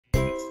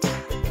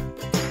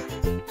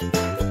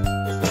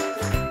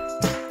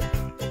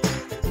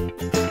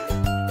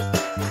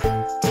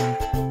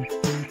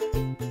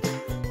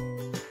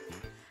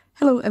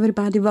Hello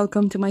everybody,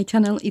 welcome to my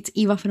channel. It's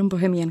Eva from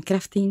Bohemian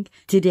Crafting.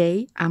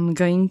 Today I'm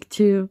going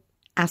to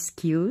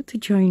ask you to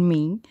join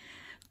me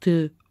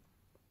to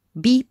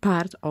be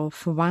part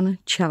of one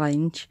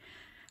challenge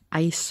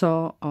I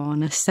saw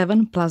on a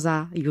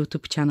Sevenplaza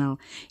YouTube channel.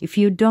 If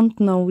you don't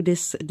know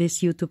this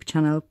YouTube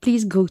channel,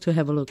 please go to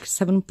have a look.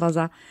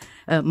 Sevenplaza,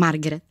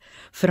 Margaret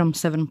from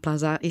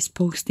Sevenplaza is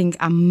posting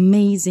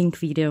amazing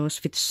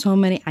videos with so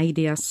many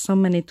ideas, so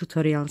many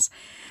tutorials,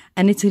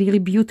 and it's really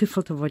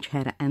beautiful to watch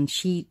her. And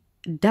she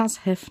does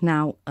have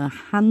now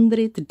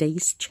 100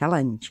 days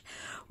challenge,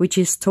 which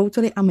is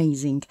totally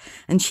amazing.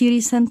 And she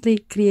recently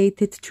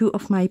created 2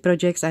 of my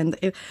projects, and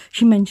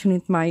she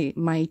mentioned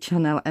my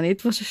channel, and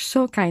it was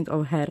so kind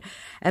of her.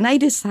 And I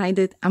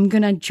decided I'm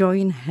gonna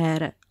join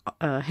her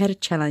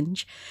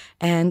challenge,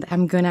 and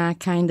I'm gonna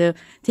kind of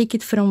take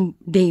it from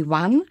day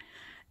 1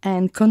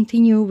 and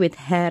continue with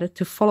her,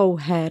 to follow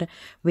her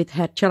with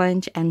her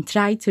challenge and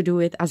try to do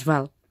it as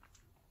well.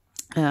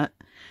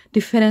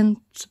 Different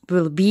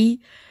will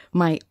be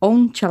my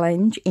own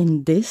challenge.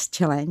 In this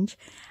challenge,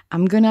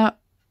 I'm gonna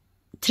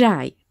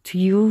try to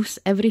use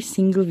every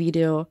single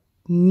video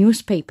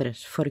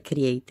newspapers for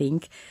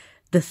creating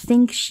the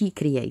things she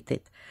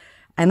created.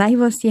 And I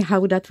will see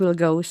how that will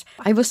go.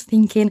 I was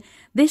thinking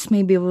this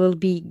maybe will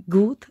be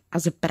good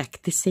as a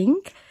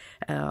practicing,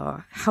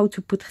 how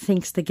to put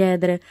things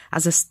together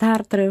as a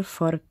starter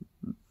for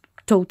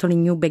totally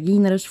new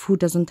beginners who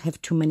doesn't have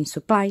too many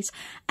supplies,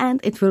 and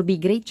it will be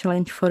great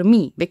challenge for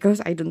me because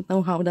I don't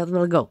know how that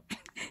will go.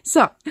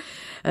 So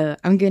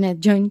I'm gonna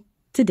join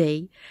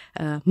today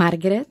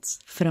Margaret's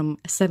from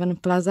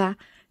Sevenplaza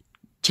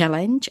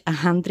challenge,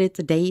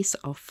 100 days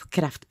of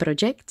craft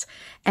projects,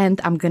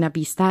 and I'm gonna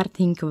be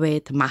starting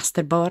with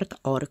Masterboard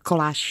or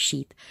collage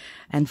sheet,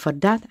 and for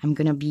that I'm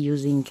gonna be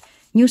using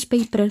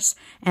newspapers,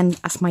 and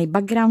as my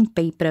background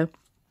paper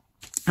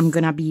I'm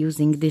gonna be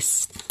using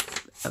this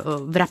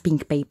wrapping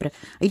paper.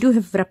 I do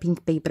have wrapping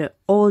paper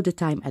all the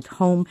time at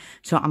home,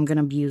 so I'm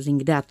gonna be using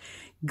that.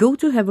 Go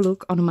to have a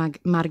look on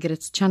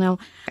Margaret's channel.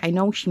 I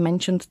know she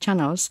mentioned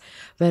channels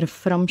where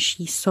from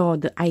she saw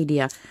the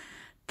idea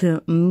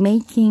to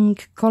making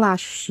collage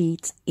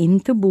sheets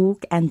into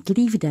book and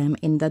leave them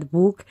in that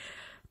book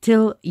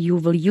till you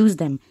will use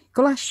them.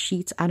 Collage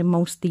sheets are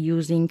mostly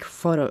using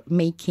for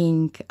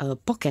making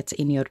pockets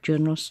in your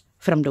journals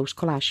from those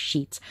collage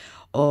sheets,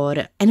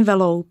 or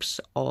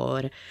envelopes,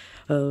 or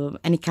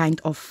any kind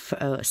of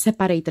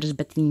separators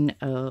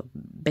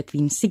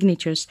between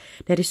signatures.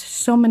 There is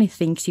so many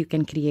things you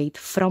can create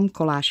from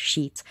collage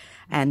sheets,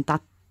 and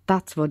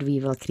that's what we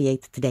will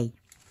create today.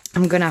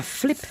 I'm gonna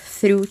flip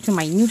through to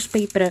my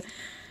newspaper,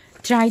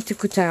 try to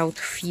cut out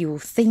few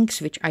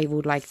things which I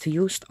would like to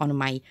use on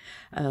my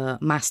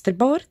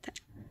masterboard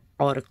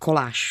or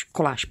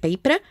collage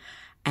paper,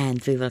 and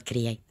we will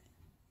create.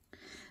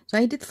 So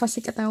I did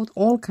fussy cut out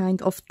all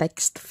kind of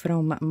text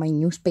from my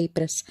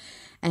newspapers,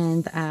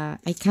 and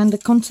I kind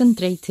of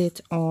concentrated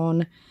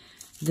on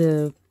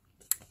the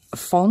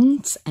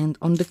fonts and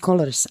on the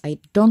colors. I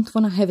don't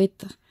want to have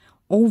it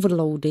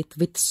overloaded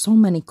with so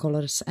many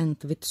colors and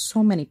with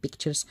so many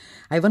pictures.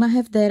 I want to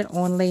have there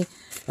only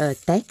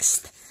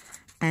text,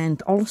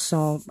 and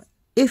also,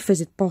 if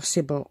is it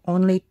possible,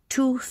 only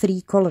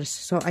 2-3 colors.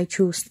 So I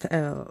chose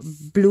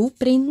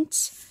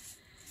blueprints,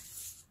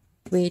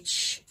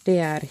 which they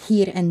are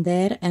here and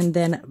there, and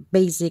then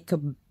basic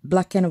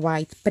black and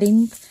white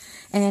print.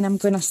 And I'm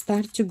gonna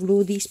start to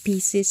glue these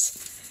pieces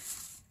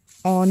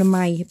on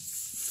my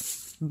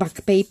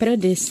back paper,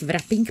 this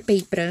wrapping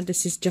paper.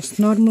 This is just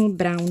normal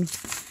brown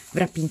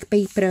wrapping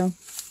paper,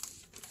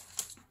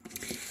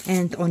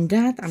 and on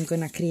that I'm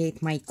gonna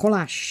create my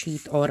collage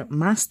sheet or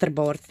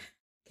masterboard,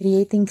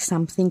 creating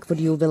something what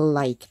you will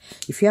like.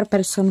 If you're a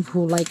person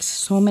who likes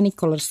so many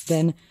colors,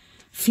 then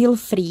feel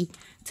free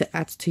to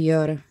add to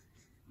your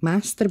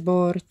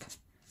masterboard,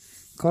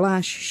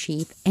 collage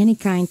sheet, any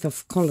kind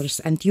of colors,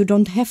 and you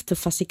don't have to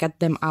fussy cut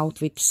them out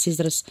with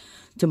scissors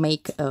to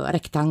make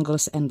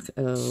rectangles and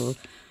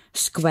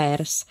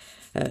squares.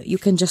 You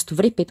can just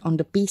rip it on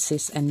the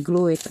pieces and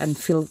glue it and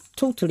feel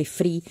totally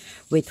free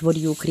with what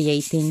you're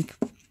creating.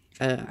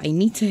 I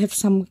need to have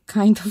some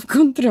kind of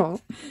control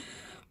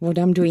what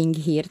I'm doing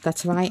here.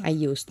 That's why I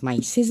used my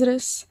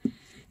scissors.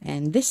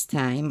 And this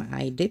time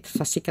I did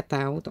fussy cut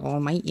out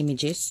all my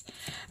images.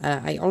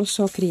 I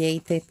also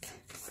created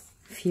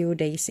a few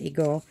days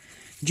ago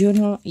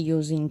journal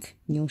using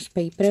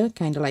newspaper,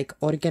 kind of like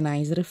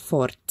organizer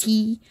for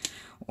tea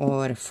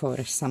or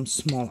for some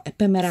small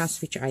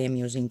ephemeras which I am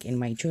using in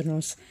my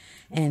journals.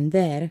 And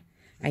there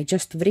I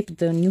just ripped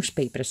the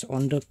newspapers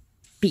on the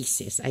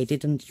pieces. I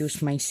didn't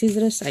use my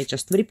scissors, I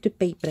just ripped the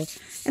paper,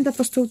 and that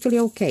was totally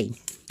okay.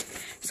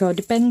 So it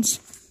depends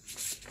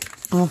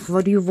of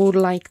what you would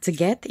like to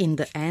get in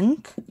the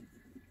end.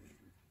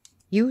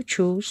 You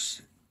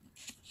choose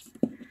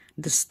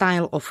the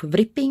style of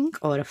ripping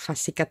or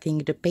fussy cutting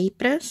the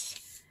papers,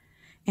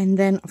 and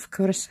then of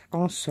course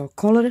also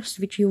colors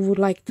which you would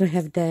like to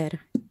have there.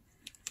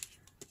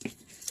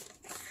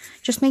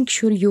 Just make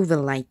sure you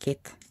will like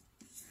it.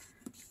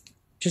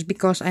 Just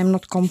because I'm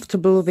not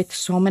comfortable with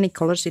so many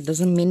colors, it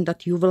doesn't mean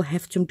that you will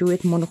have to do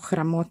it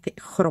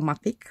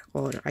monochromatic,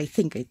 or I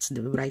think it's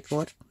the right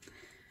word,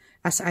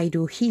 as I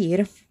do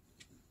here.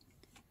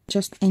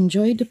 Just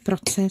enjoy the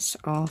process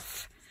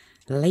of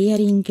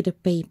layering the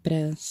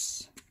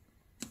papers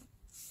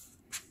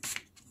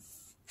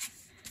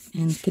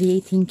and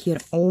creating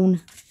your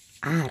own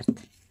art.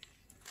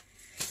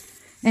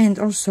 And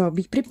also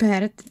be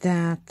prepared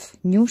that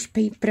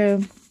newspaper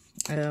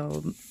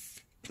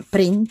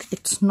print,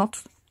 it's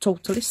not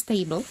totally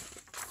stable.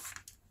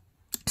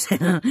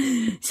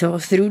 So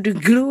through the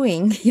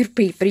gluing your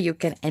paper you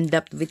can end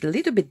up with a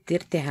little bit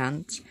dirty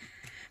hands.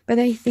 But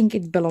I think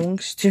it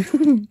belongs to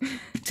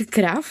to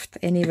craft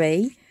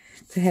anyway,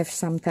 to have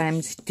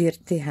sometimes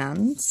dirty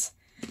hands.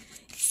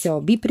 So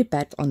be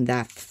prepared on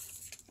that.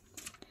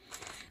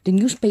 The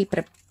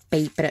newspaper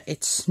paper,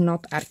 it's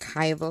not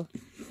archival,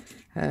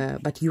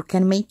 but you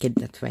can make it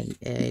that way.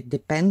 It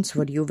depends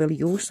what you will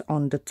use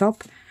on the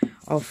top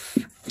of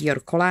your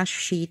collage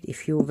sheet.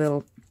 If you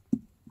will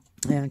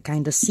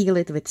kind of seal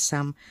it with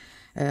some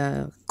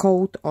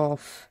coat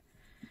of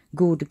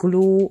good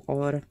glue,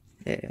 or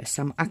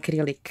some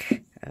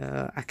acrylic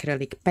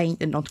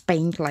paint, not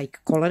paint like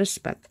colors,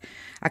 but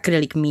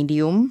acrylic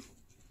medium.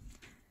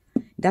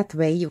 That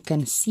way you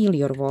can seal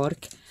your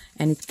work,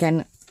 and it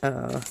can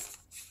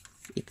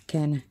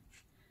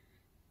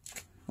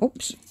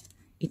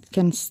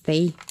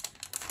stay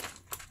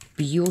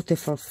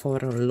beautiful for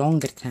a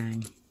longer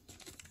time.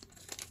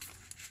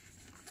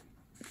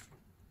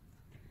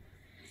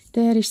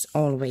 There is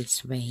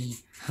always a way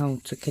how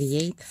to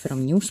create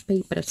from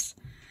newspapers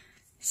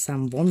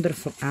some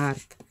wonderful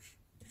art,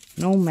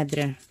 no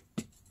matter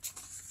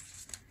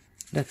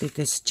that it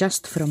is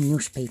just from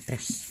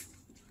newspapers.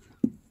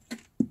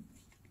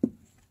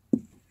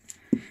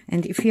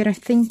 And if you're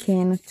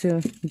thinking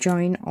to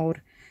join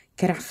our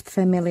craft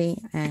family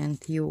and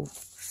you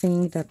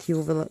think that you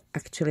will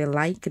actually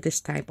like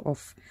this type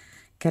of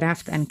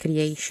craft and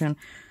creation,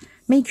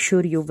 make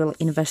sure you will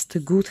invest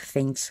in good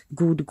things,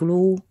 good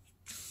glue,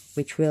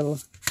 which will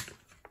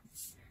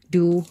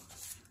do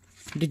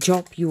the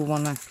job you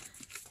want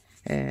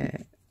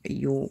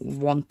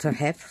to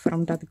have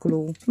from that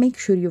glue. Make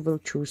sure you will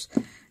choose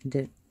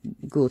the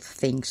good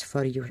things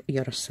for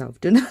yourself.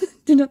 Do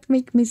not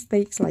make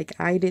mistakes like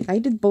I did. I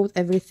did bought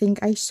everything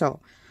I saw.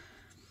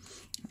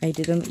 I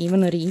didn't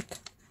even read,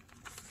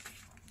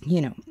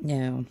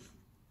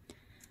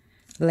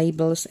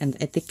 labels and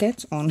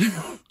etiquettes on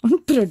on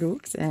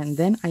products, and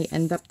then I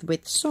end up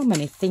with so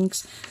many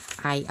things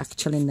I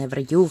actually never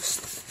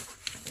used.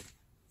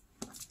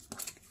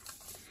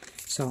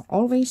 So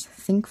always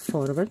think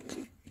forward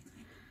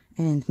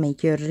and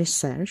make your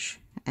research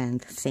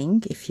and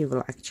think if you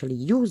will actually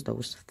use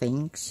those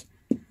things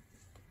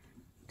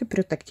to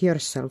protect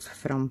yourself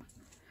from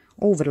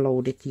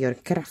overloading your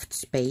craft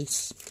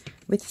space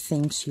with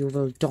things you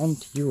will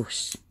don't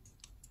use.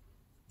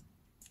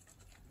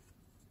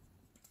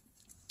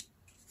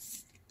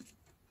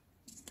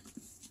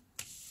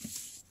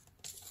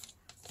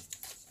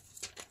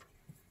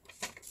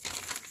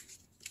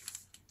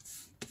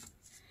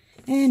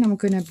 And I'm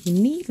gonna be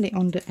nearly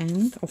on the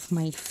end of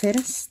my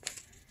first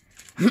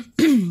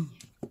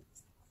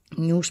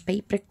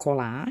newspaper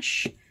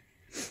collage.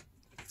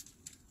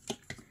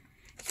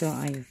 So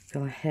I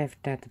will have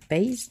that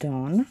base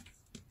done.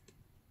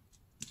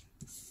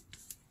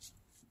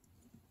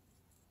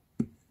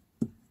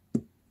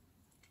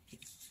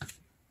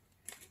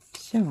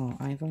 So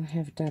I will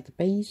have that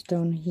base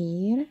done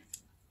here.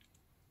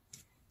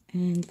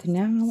 And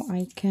now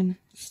I can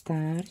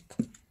start.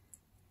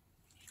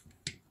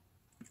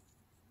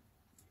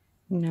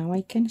 Now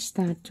I can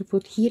start to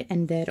put here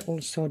and there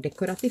also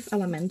decorative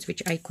elements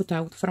which I cut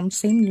out from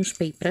same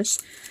newspapers.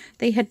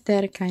 They had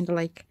their kind of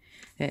like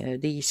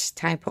these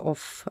type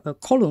of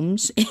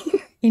columns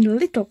in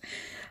little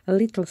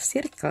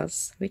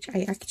circles, which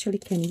I actually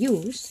can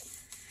use,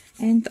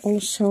 and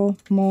also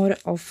more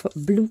of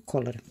blue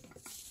color.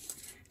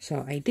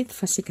 So I did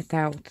fussy cut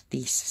out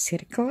these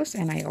circles,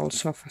 and I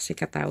also fussy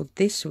cut out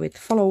this with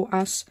follow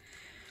us.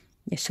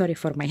 Yeah, sorry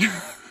for my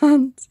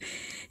hands.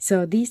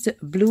 So these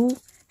blue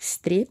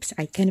strips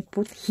I can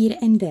put here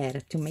and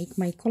there to make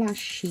my collage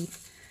sheet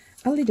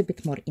a little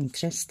bit more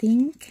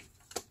interesting.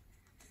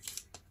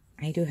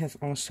 I do have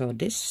also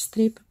this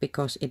strip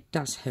because it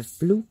does have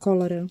blue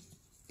color.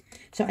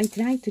 So I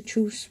tried to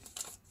choose,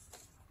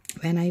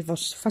 when I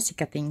was fussy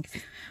cutting,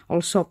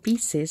 also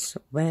pieces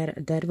where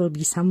there will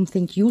be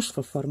something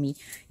useful for me.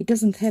 It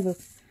doesn't have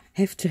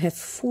to have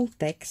full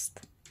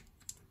text.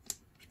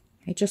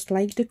 I just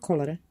like the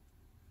color.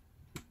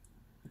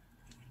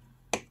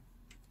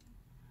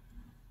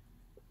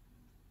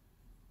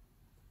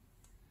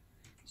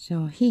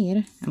 So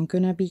here I'm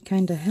gonna be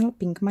kind of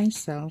helping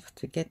myself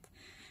to get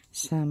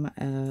some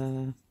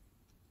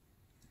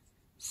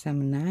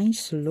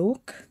nice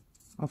look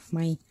of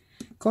my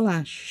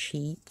collage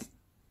sheet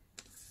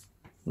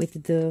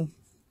with the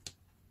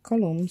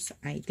columns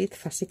I did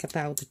fussy cut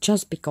out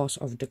just because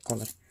of the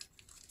color.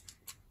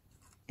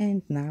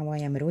 And now I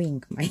am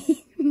ruining my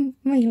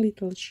my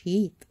little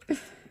sheet.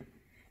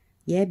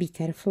 Yeah, be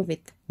careful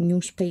with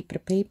newspaper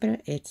paper.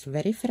 It's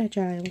very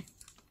fragile.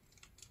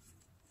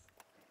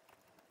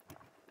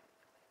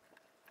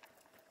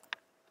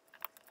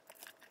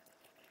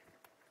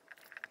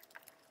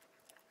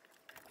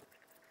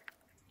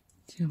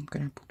 So I'm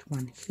gonna put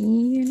one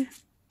here,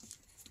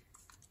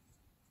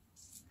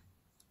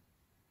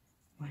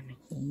 one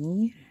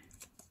here,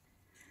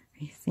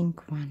 I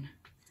think one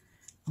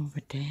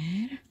over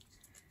there,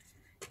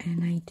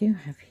 and I do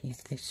have here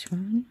this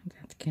one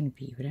that can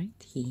be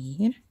right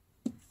here,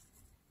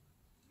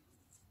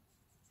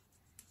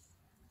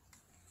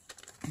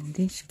 and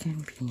this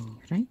can be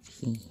right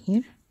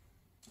here,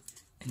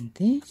 and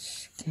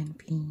this can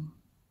be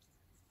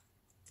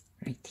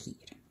right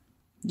here.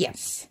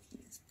 Yes.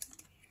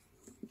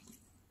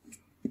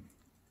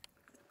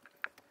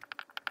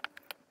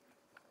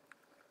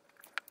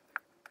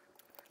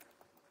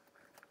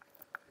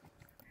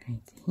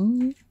 Right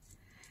here,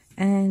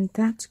 and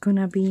that's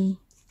gonna be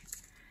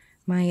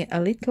my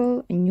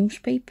little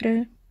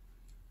newspaper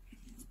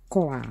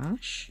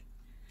collage.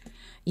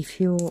 If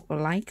you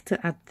like to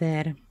add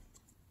there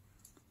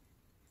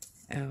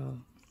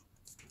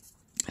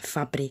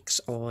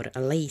fabrics or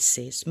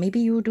laces, maybe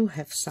you do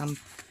have some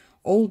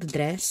old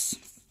dress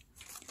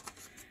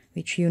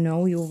which you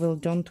know you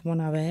don't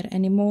wanna wear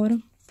anymore,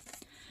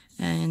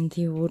 and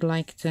you would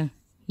like to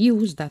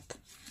use that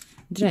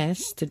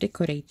dress to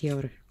decorate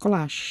your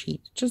collage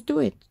sheet, just do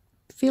it.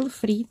 Feel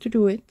free to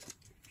do it.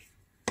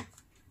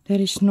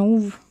 There is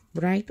no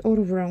right or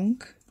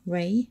wrong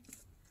way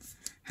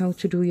how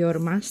to do your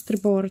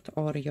masterboard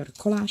or your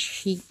collage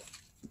sheet.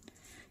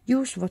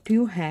 Use what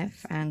you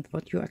have and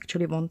what you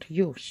actually want to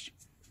use.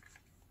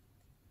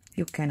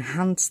 You can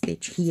hand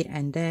stitch here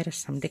and there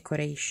some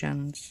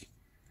decorations.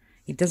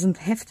 It doesn't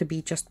have to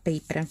be just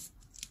paper.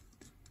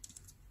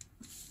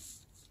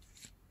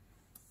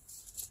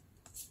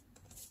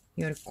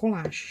 Your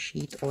collage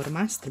sheet or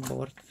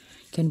masterboard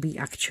can be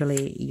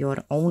actually your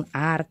own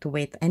art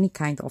with any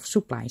kind of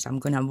supplies. I'm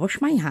gonna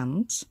wash my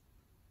hands.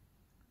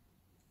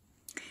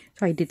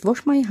 So I did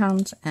wash my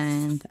hands,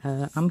 and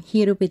I'm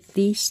here with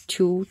these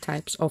two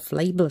types of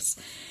labels.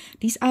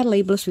 These are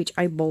labels which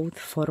I bought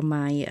for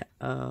my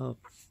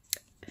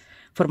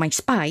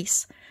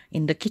spice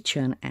in the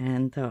kitchen,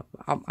 and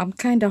I'm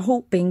kind of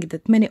hoping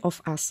that many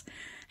of us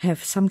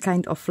have some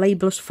kind of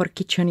labels for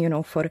kitchen, you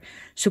know, for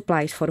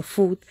supplies, for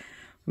food,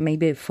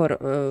 maybe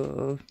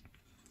for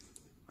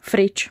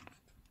fridge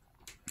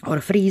or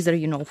freezer,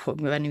 you know, for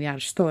when we are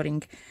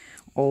storing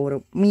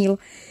our meal.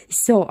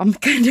 So I'm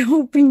kind of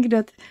hoping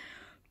that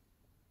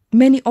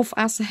many of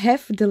us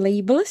have the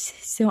labels.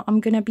 So I'm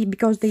gonna be,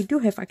 because they do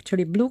have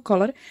actually blue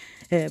color,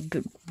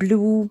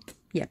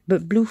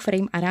 blue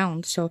frame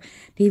around, so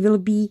they will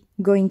be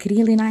going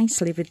really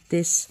nicely with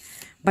this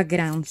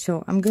background.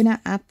 So I'm gonna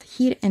add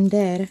here and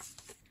there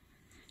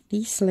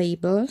these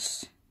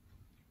labels.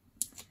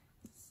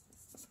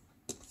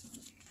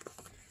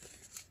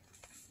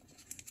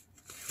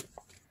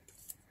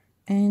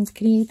 And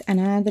create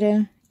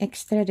another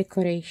extra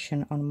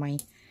decoration on my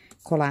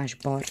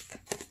collage board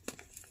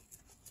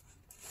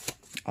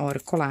or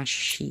collage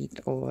sheet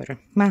or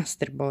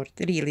masterboard.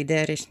 Really,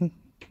 there is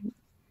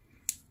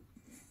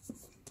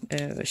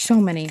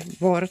so many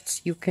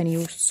words you can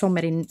use, so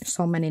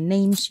many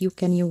names you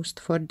can use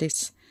for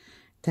this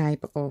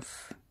type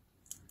of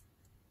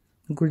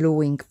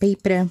gluing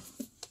paper.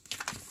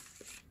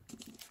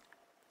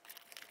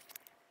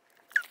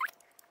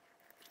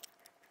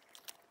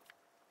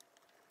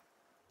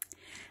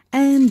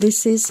 And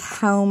this is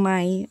how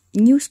my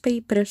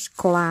newspapers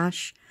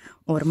collage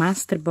or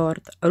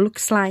masterboard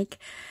looks like.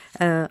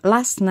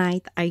 Last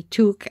night I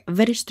took a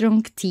very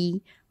strong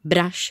tea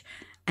brush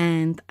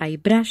and I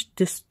brushed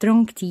the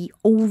strong tea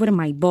over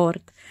my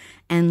board,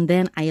 and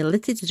then I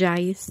let it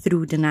dry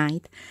through the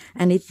night,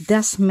 and it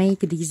does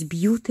make these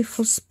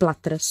beautiful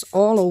splatters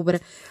all over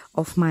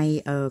of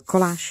my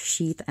collage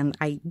sheet, and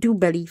I do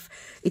believe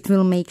it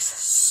will make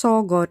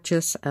so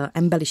gorgeous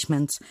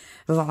embellishments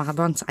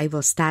once I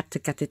will start to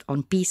cut it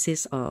on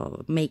pieces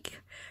or make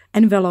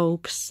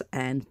envelopes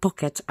and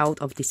pockets out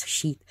of this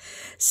sheet.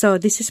 So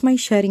this is my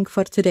sharing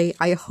for today.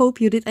 I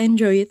hope you did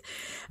enjoy it.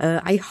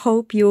 I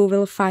hope you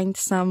will find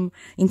some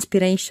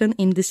inspiration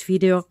in this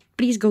video.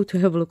 Please go to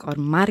have a look on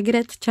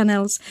Margaret's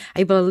channels.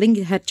 I will link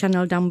her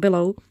channel down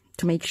below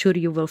to make sure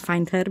you will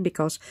find her,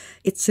 because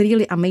it's a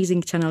really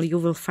amazing channel. You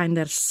will find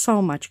there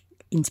so much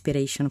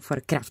inspiration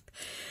for craft.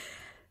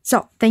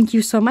 So, thank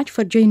you so much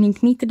for joining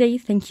me today.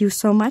 Thank you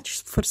so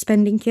much for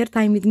spending your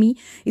time with me.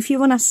 If you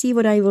want to see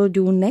what I will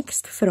do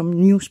next from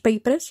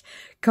newspapers,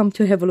 come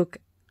to have a look,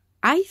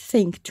 I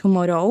think,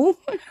 tomorrow,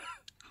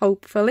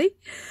 hopefully.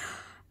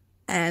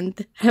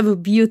 And have a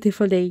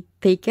beautiful day.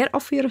 Take care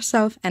of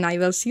yourself, and I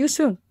will see you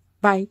soon.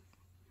 Bye.